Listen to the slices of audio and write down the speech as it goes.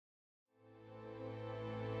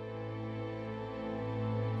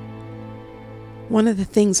One of the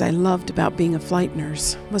things I loved about being a flight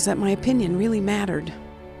nurse was that my opinion really mattered.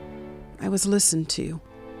 I was listened to.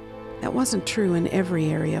 That wasn't true in every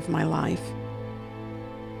area of my life.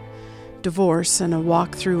 Divorce and a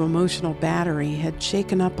walk through emotional battery had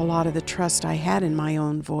shaken up a lot of the trust I had in my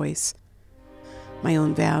own voice, my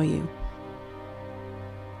own value.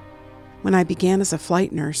 When I began as a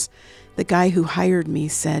flight nurse, the guy who hired me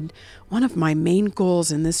said, "One of my main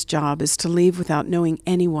goals in this job is to leave without knowing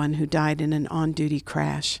anyone who died in an on-duty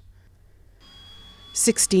crash."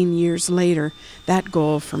 16 years later, that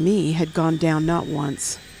goal for me had gone down not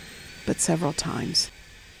once, but several times.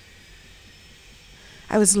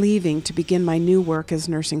 I was leaving to begin my new work as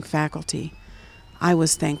nursing faculty. I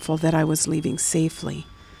was thankful that I was leaving safely.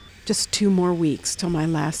 Just 2 more weeks till my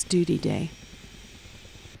last duty day.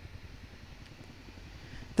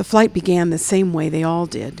 The flight began the same way they all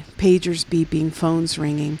did, pagers beeping, phones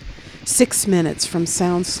ringing. 6 minutes from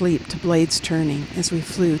sound sleep to blades turning as we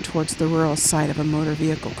flew towards the rural site of a motor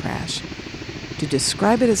vehicle crash. To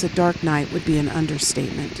describe it as a dark night would be an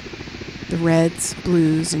understatement. The reds,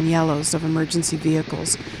 blues, and yellows of emergency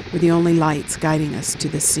vehicles were the only lights guiding us to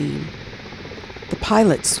the scene. The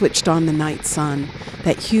pilot switched on the night sun,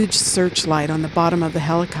 that huge searchlight on the bottom of the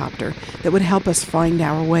helicopter that would help us find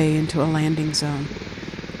our way into a landing zone.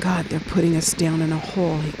 "God, they're putting us down in a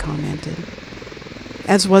hole," he commented.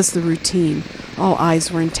 As was the routine, all eyes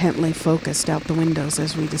were intently focused out the windows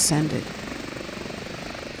as we descended.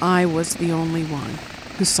 I was the only one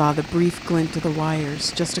who saw the brief glint of the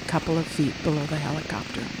wires just a couple of feet below the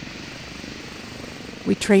helicopter.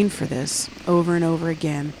 We trained for this over and over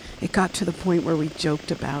again. It got to the point where we joked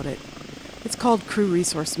about it. It's called crew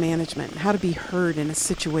resource management, how to be heard in a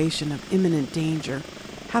situation of imminent danger,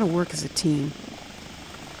 how to work as a team.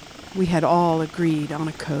 We had all agreed on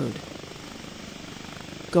a code.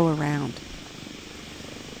 Go around.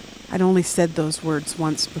 I'd only said those words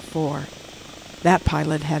once before. That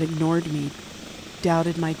pilot had ignored me,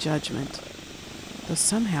 doubted my judgment, though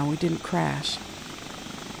somehow we didn't crash.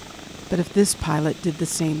 But if this pilot did the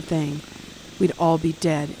same thing, we'd all be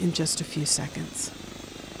dead in just a few seconds.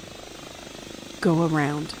 Go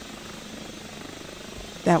around.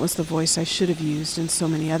 That was the voice I should have used in so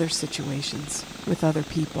many other situations, with other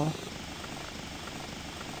people.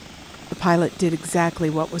 The pilot did exactly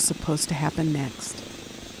what was supposed to happen next.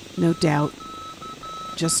 No doubt,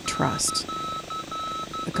 just trust.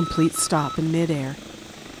 A complete stop in midair,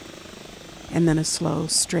 and then a slow,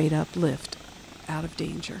 straight-up lift out of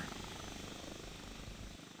danger.